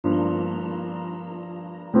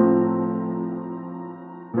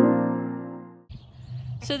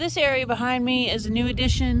So this area behind me is a new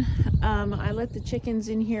addition. I let the chickens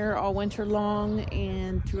in here all winter long,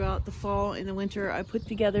 and throughout the fall and the winter I put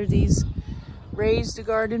together these raised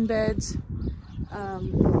garden beds,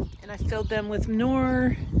 and I filled them with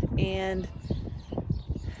manure and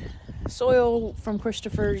soil from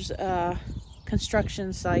Christopher's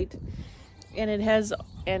construction site, and it has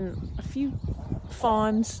a few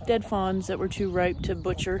fawns, dead fawns that were too ripe to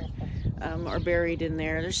butcher, are buried in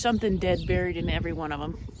there. There's something dead buried in every one of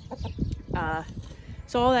them.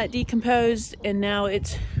 So all that decomposed, and now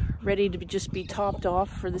it's ready to just be topped off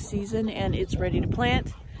for the season, and it's ready to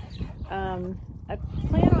plant. I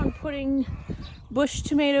plan on putting bush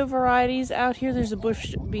tomato varieties out here. There's a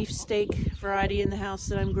bush beefsteak variety in the house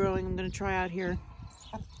that I'm growing. I'm going to try out here.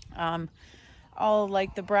 All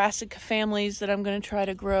like the brassica families that I'm going to try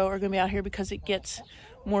to grow are going to be out here because it gets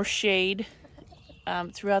more shade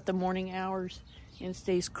throughout the morning hours and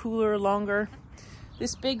stays cooler longer.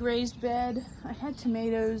 This big raised bed, I had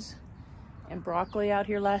tomatoes and broccoli out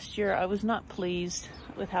here last year. I was not pleased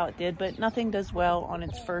with how it did, but nothing does well on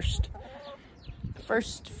its first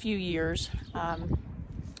few years.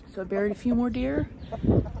 So I buried a few more deer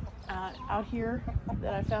out here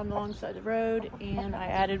that I found alongside the road, and I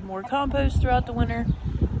added more compost throughout the winter.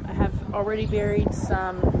 I have already buried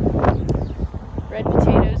some red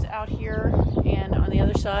potatoes out here, and on the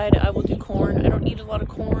other side I will do corn. I don't eat a lot of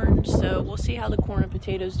corn, so we'll see how the corn and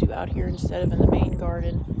potatoes do out here instead of in the main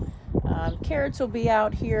garden. Carrots will be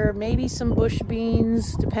out here, maybe some bush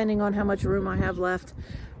beans depending on how much room I have left,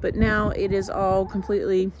 but now it is all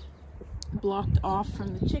completely blocked off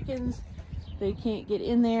from the chickens. They can't get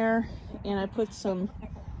in there, and I put some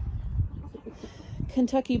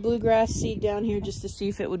Kentucky bluegrass seed down here just to see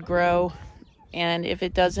if it would grow, and if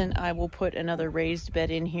it doesn't, I will put another raised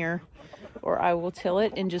bed in here, or I will till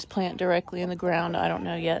it and just plant directly in the ground. I don't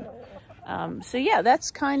know yet. So yeah,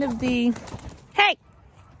 that's kind of the... Hey!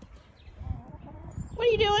 What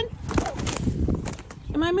are you doing?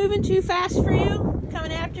 Am I moving too fast for you?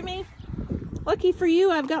 Coming after me? Lucky for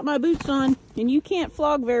you, I've got my boots on, and you can't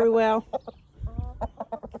flog very well.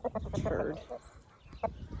 Turd.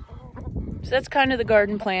 So that's kind of the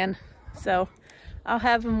garden plan. So I'll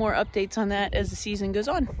have more updates on that as the season goes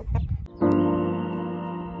on.